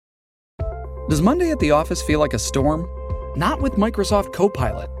Does Monday at the office feel like a storm? Not with Microsoft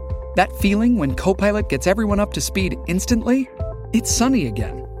Copilot. That feeling when Copilot gets everyone up to speed instantly? It's sunny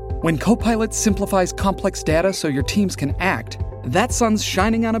again. When Copilot simplifies complex data so your teams can act, that sun's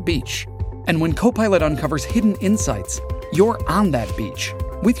shining on a beach. And when Copilot uncovers hidden insights, you're on that beach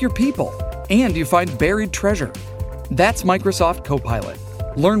with your people, and you find buried treasure. That's Microsoft Copilot.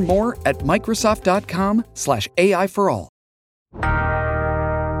 Learn more at Microsoft.com/AI for all.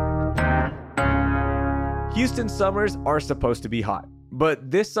 Houston summers are supposed to be hot, but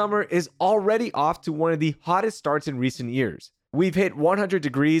this summer is already off to one of the hottest starts in recent years. We've hit 100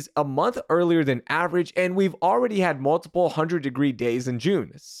 degrees a month earlier than average, and we've already had multiple 100-degree days in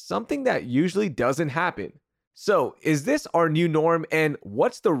June, something that usually doesn't happen. So, is this our new norm, and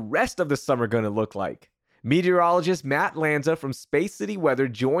what's the rest of the summer going to look like? Meteorologist Matt Lanza from Space City Weather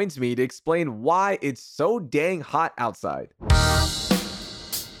joins me to explain why it's so dang hot outside.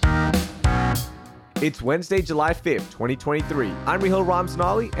 It's Wednesday, July 5th, 2023. I'm Rahil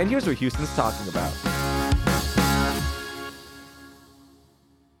Ramzanali, and here's what Houston's talking about.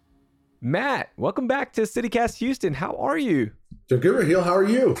 Matt, welcome back to CityCast Houston. How are you? Doing good, Rahil. How are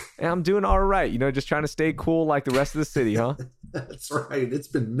you? I'm doing all right. Just trying to stay cool like the rest of the city, huh? That's right. It's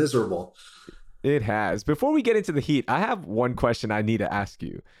been miserable. It has. Before we get into the heat, I have one question I need to ask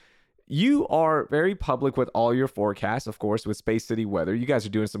you. You are very public with all your forecasts, of course, with Space City Weather. You guys are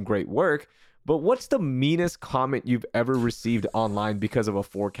doing some great work. But what's the meanest comment you've ever received online because of a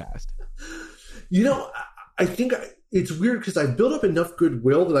forecast? I think it's weird because I built up enough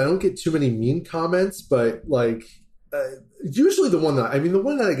goodwill that I don't get too many mean comments, but usually the one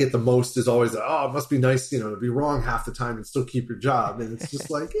that I get the most is always, oh, it must be nice, to be wrong half the time and still keep your job. And it's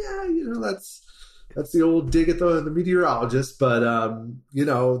just like, yeah, that's the old dig at the meteorologist. But,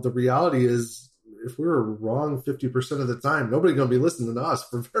 the reality is, if we were wrong 50% of the time, nobody's going to be listening to us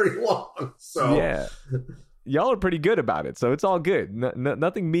for very long. So yeah, y'all are pretty good about it. So it's all good.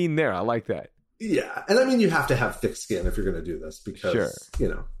 Nothing mean there. I like that. Yeah. And you have to have thick skin if you're going to do this because,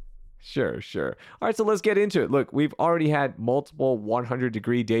 Sure. All right, so let's get into it. Look, we've already had multiple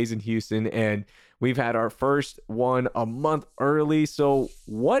 100-degree days in Houston, and we've had our first one a month early. So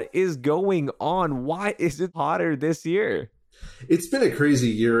what is going on? Why is it hotter this year? It's been a crazy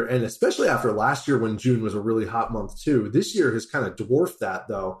year, and especially after last year when June was a really hot month too. This year has kind of dwarfed that,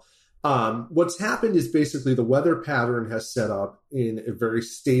 though. What's happened is basically the weather pattern has set up in a very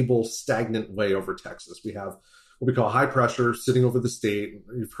stable, stagnant way over Texas. We have what we call high pressure sitting over the state.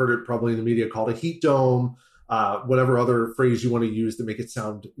 You've heard it probably in the media called a heat dome, whatever other phrase you want to use to make it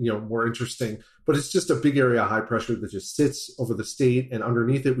sound more interesting. But it's just a big area of high pressure that just sits over the state, and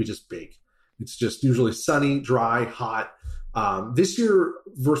underneath it we just bake. It's just usually sunny, dry, hot. This year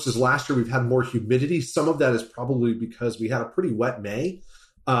versus last year, we've had more humidity. Some of that is probably because we had a pretty wet May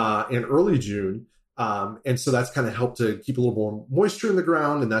and early June. And so that's kind of helped to keep a little more moisture in the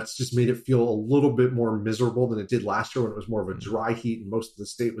ground. And that's just made it feel a little bit more miserable than it did last year when it was more of a dry heat and most of the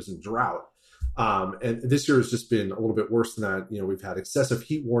state was in drought. And this year has just been a little bit worse than that. We've had excessive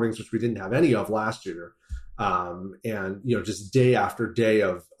heat warnings, which we didn't have any of last year. And just day after day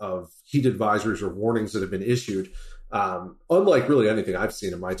of heat advisories or warnings that have been issued. Unlike really anything I've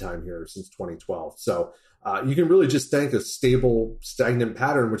seen in my time here since 2012. So you can really just thank a stable, stagnant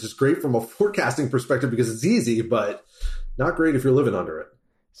pattern, which is great from a forecasting perspective because it's easy, but not great if you're living under it.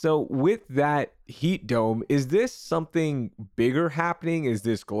 So with that heat dome, is this something bigger happening? Is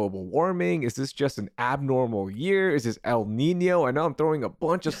this global warming? Is this just an abnormal year? Is this El Nino? I know I'm throwing a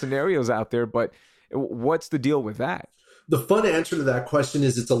bunch of scenarios out there, but what's the deal with that? The fun answer to that question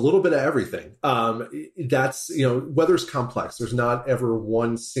is it's a little bit of everything. Weather's complex. There's not ever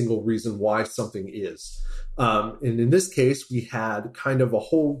one single reason why something is. And in this case, we had kind of a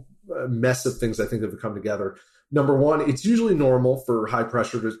whole mess of things I think that have come together. Number one, it's usually normal for high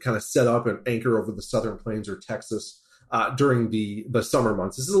pressure to kind of set up and anchor over the southern plains or Texas during the summer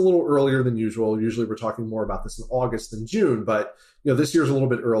months. This is a little earlier than usual. Usually we're talking more about this in August than June, but this year's a little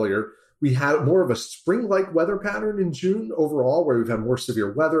bit earlier. We had more of a spring-like weather pattern in June overall, where we've had more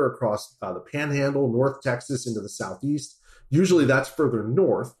severe weather across the Panhandle, North Texas into the southeast. Usually that's further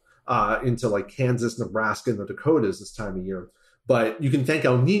north into like Kansas, Nebraska, and the Dakotas this time of year. But you can thank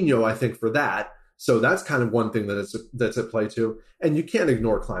El Nino, I think, for that. So that's kind of one thing that's at play too. And you can't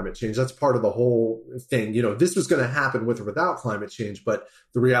ignore climate change. That's part of the whole thing. This was going to happen with or without climate change, but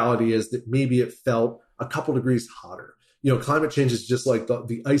the reality is that maybe it felt a couple degrees hotter. Climate change is just like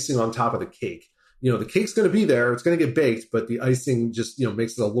the icing on top of the cake. The cake's going to be there. It's going to get baked, but the icing just,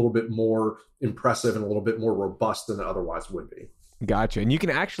 makes it a little bit more impressive and a little bit more robust than it otherwise would be. Gotcha. And you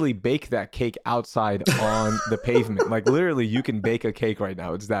can actually bake that cake outside on the pavement. Like literally you can bake a cake right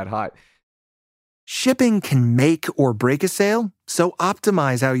now. It's that hot. Shipping can make or break a sale, so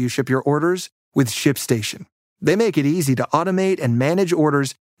optimize how you ship your orders with ShipStation. They make it easy to automate and manage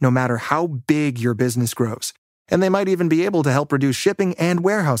orders no matter how big your business grows. And they might even be able to help reduce shipping and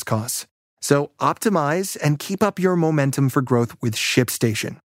warehouse costs. So optimize and keep up your momentum for growth with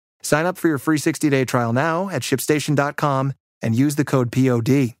ShipStation. Sign up for your free 60-day trial now at ShipStation.com and use the code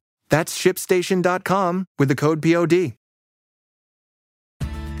POD. That's ShipStation.com with the code POD.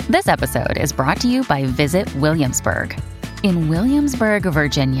 This episode is brought to you by Visit Williamsburg. In Williamsburg,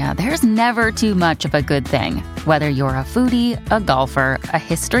 Virginia, there's never too much of a good thing. Whether you're a foodie, a golfer, a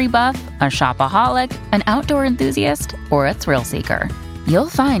history buff, a shopaholic, an outdoor enthusiast, or a thrill seeker, you'll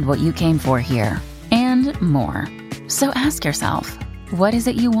find what you came for here and more. So ask yourself, what is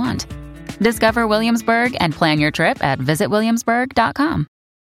it you want? Discover Williamsburg and plan your trip at visitwilliamsburg.com.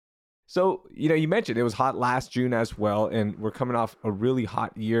 So, you mentioned it was hot last June as well, and we're coming off a really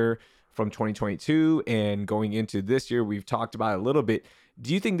hot year from 2022 and going into this year. We've talked about it a little bit.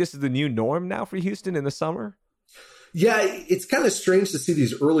 Do you think this is the new norm now for Houston in the summer? Yeah, it's kind of strange to see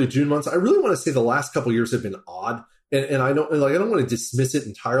these early June months. I really want to say the last couple of years have been odd, and I don't want to dismiss it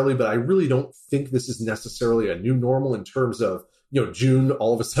entirely, but I really don't think this is necessarily a new normal in terms of June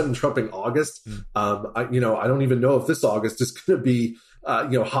all of a sudden trumping August. I don't even know if this August is going to be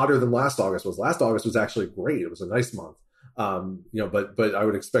hotter than last August was. Last August was actually great. It was a nice month. But I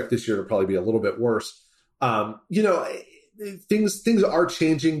would expect this year to probably be a little bit worse. Things are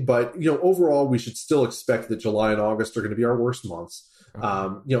changing, but overall we should still expect that July and August are going to be our worst months.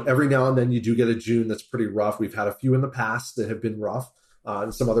 Every now and then you do get a June that's pretty rough. We've had a few in the past that have been rough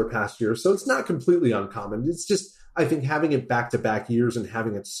in some other past years, so it's not completely uncommon. It's just, I think, having it back-to-back years and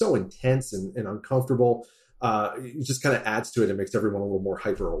having it so intense and uncomfortable, it just kind of adds to it and makes everyone a little more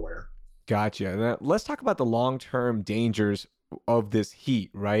hyper-aware. Gotcha. Now, let's talk about the long-term dangers of this heat,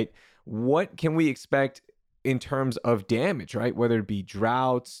 right? What can we expect in terms of damage, right? Whether it be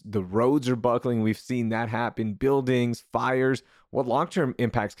droughts, the roads are buckling. We've seen that happen, buildings, fires. What long-term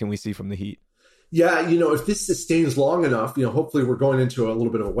impacts can we see from the heat? Yeah, if this sustains long enough, hopefully we're going into a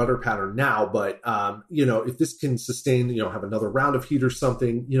little bit of a weather pattern now, but, if this can sustain, have another round of heat or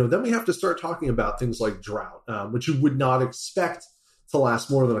something, then we have to start talking about things like drought, which you would not expect to last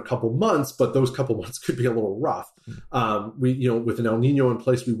more than a couple months, but those couple months could be a little rough. With an El Nino in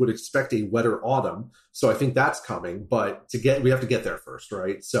place, we would expect a wetter autumn. So I think that's coming, but we have to get there first,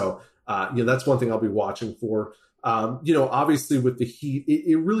 right? So, that's one thing I'll be watching for. Obviously with the heat,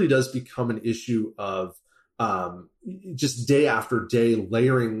 it really does become an issue of just day after day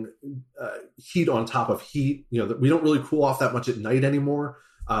layering heat on top of heat. That we don't really cool off that much at night anymore.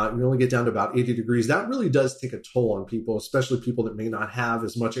 We only get down to about 80 degrees. That really does take a toll on people, especially people that may not have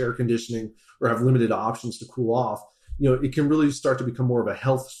as much air conditioning or have limited options to cool off. It can really start to become more of a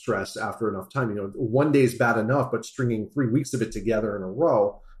health stress after enough time. One day is bad enough, but stringing 3 weeks of it together in a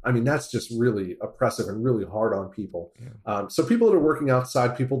row, that's just really oppressive and really hard on people. Yeah. So people that are working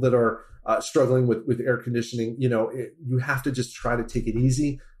outside, people that are struggling with air conditioning, you have to just try to take it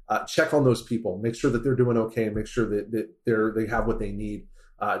easy. Check on those people, make sure that they're doing okay, and make sure that they have what they need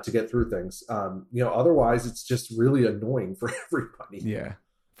to get through things. Otherwise it's just really annoying for everybody. Yeah,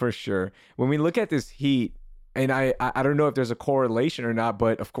 for sure. When we look at this heat, and I don't know if there's a correlation or not,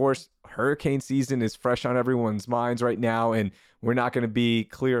 but of course, hurricane season is fresh on everyone's minds right now, and we're not going to be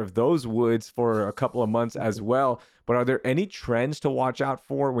clear of those woods for a couple of months as well. But are there any trends to watch out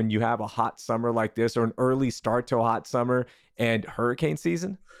for when you have a hot summer like this, or an early start to a hot summer and hurricane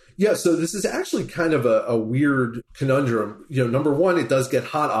season? Yeah, so this is actually kind of a weird conundrum. Number one, it does get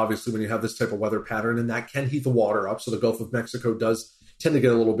hot, obviously, when you have this type of weather pattern, and that can heat the water up. So the Gulf of Mexico does tend to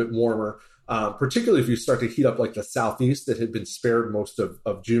get a little bit warmer, particularly if you start to heat up like the southeast that had been spared most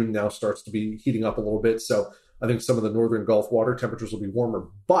of June now starts to be heating up a little bit. So I think some of the northern Gulf water temperatures will be warmer.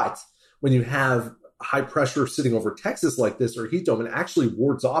 But when you have high pressure sitting over Texas like this, or heat dome, it actually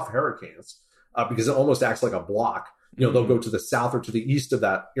wards off hurricanes because it almost acts like a block. They'll go to the south or to the east of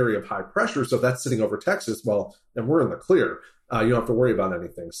that area of high pressure. So if that's sitting over Texas, well, then we're in the clear. You don't have to worry about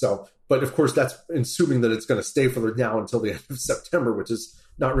anything. So, but of course, that's assuming that it's going to stay for now until the end of September, which is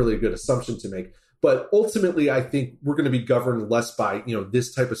not really a good assumption to make. But ultimately, I think we're going to be governed less by,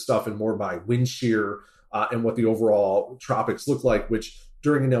 this type of stuff and more by wind shear and what the overall tropics look like, which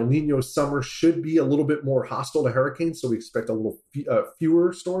during an El Nino summer should be a little bit more hostile to hurricanes. So we expect a little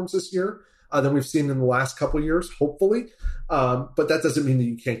fewer storms this year than we've seen in the last couple of years, hopefully. But that doesn't mean that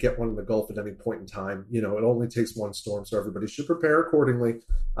you can't get one in the Gulf at any point in time. It only takes one storm, so everybody should prepare accordingly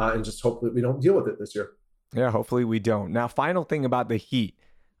and just hope that we don't deal with it this year. Yeah, hopefully we don't. Now, final thing about the heat.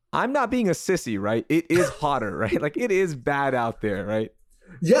 I'm not being a sissy, right? It is hotter, right? Like, it is bad out there, right?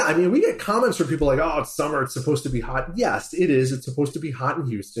 Yeah, I mean, we get comments from people like, oh, it's summer, it's supposed to be hot. Yes, it is. It's supposed to be hot in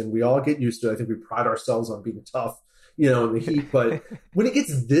Houston. We all get used to it. I think we pride ourselves on being tough, in the heat. But when it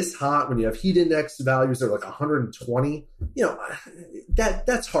gets this hot, when you have heat index values that are like 120,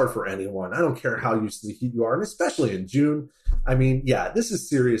 that's hard for anyone. I don't care how used to the heat you are, and especially in June. I mean, yeah, this is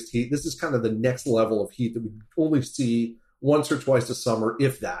serious heat. This is kind of the next level of heat that we only see once or twice a summer,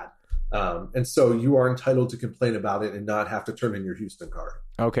 if that. And so you are entitled to complain about it and not have to turn in your Houston card.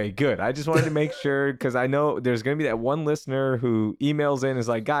 Okay, good. I just wanted to make sure, because I know there's going to be that one listener who emails in and is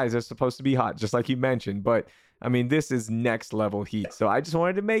like, guys, it's supposed to be hot, just like you mentioned. But I mean, this is next level heat. So I just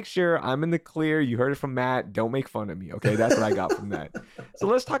wanted to make sure I'm in the clear. You heard it from Matt. Don't make fun of me. Okay, that's what I got from that. So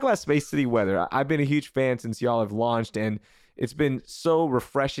let's talk about Space City weather. I've been a huge fan since y'all have launched, and it's been so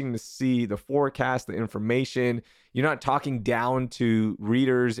refreshing to see the forecast, the information. You're not talking down to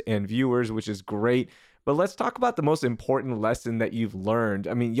readers and viewers, which is great. But let's talk about the most important lesson that you've learned.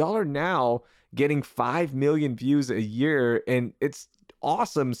 I mean, y'all are now getting 5 million views a year, and it's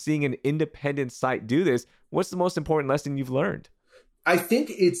awesome seeing an independent site do this. What's the most important lesson you've learned? I think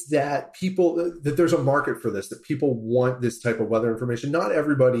it's that that there's a market for this, that people want this type of weather information. Not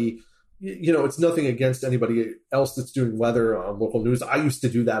everybody, it's nothing against anybody else that's doing weather on local news. I used to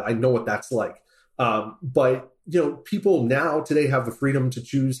do that. I know what that's like. But people now today have the freedom to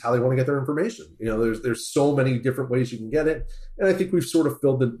choose how they want to get their information. There's so many different ways you can get it. And I think we've sort of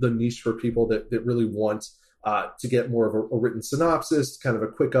filled the niche for people that really want to get more of a written synopsis, kind of a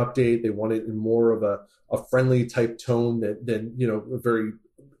quick update. They want it in more of a friendly type tone than a very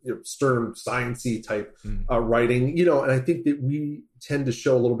stern, sciencey type writing. And I think that we tend to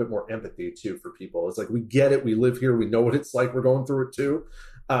show a little bit more empathy too for people. It's like, we get it. We live here. We know what it's like. We're going through it too.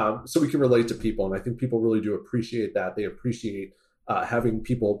 So we can relate to people. And I think people really do appreciate that. They appreciate having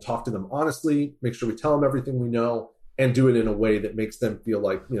people talk to them honestly, make sure we tell them everything we know, and do it in a way that makes them feel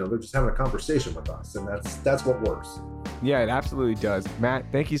like, they're just having a conversation with us. And that's what works. Yeah, it absolutely does. Matt,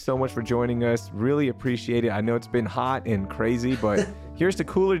 thank you so much for joining us. Really appreciate it. I know it's been hot and crazy, but here's to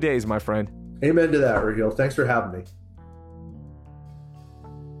cooler days, my friend. Amen to that, Raheel. Thanks for having me.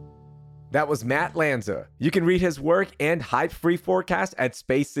 That was Matt Lanza. You can read his work and hype-free forecast at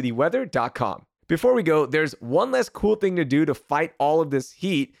spacecityweather.com. Before we go, there's one less cool thing to do to fight all of this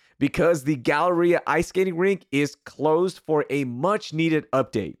heat, because the Galleria ice skating rink is closed for a much-needed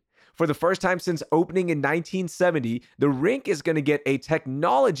update. For the first time since opening in 1970, the rink is going to get a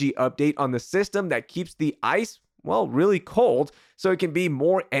technology update on the system that keeps the ice, really cold, so it can be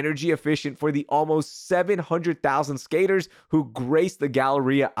more energy efficient for the almost 700,000 skaters who grace the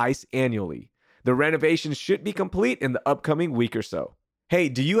Galleria ice annually. The renovation should be complete in the upcoming week or so. Hey,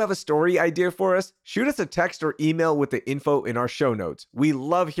 do you have a story idea for us? Shoot us a text or email with the info in our show notes. We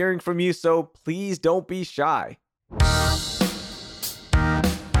love hearing from you, so please don't be shy.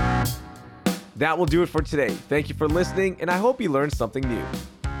 That will do it for today. Thank you for listening, and I hope you learned something new.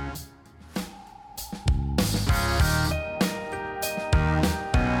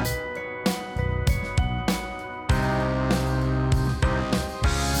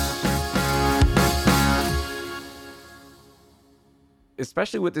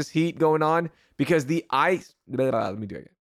 Especially with this heat going on, because the ice... Let me do it again.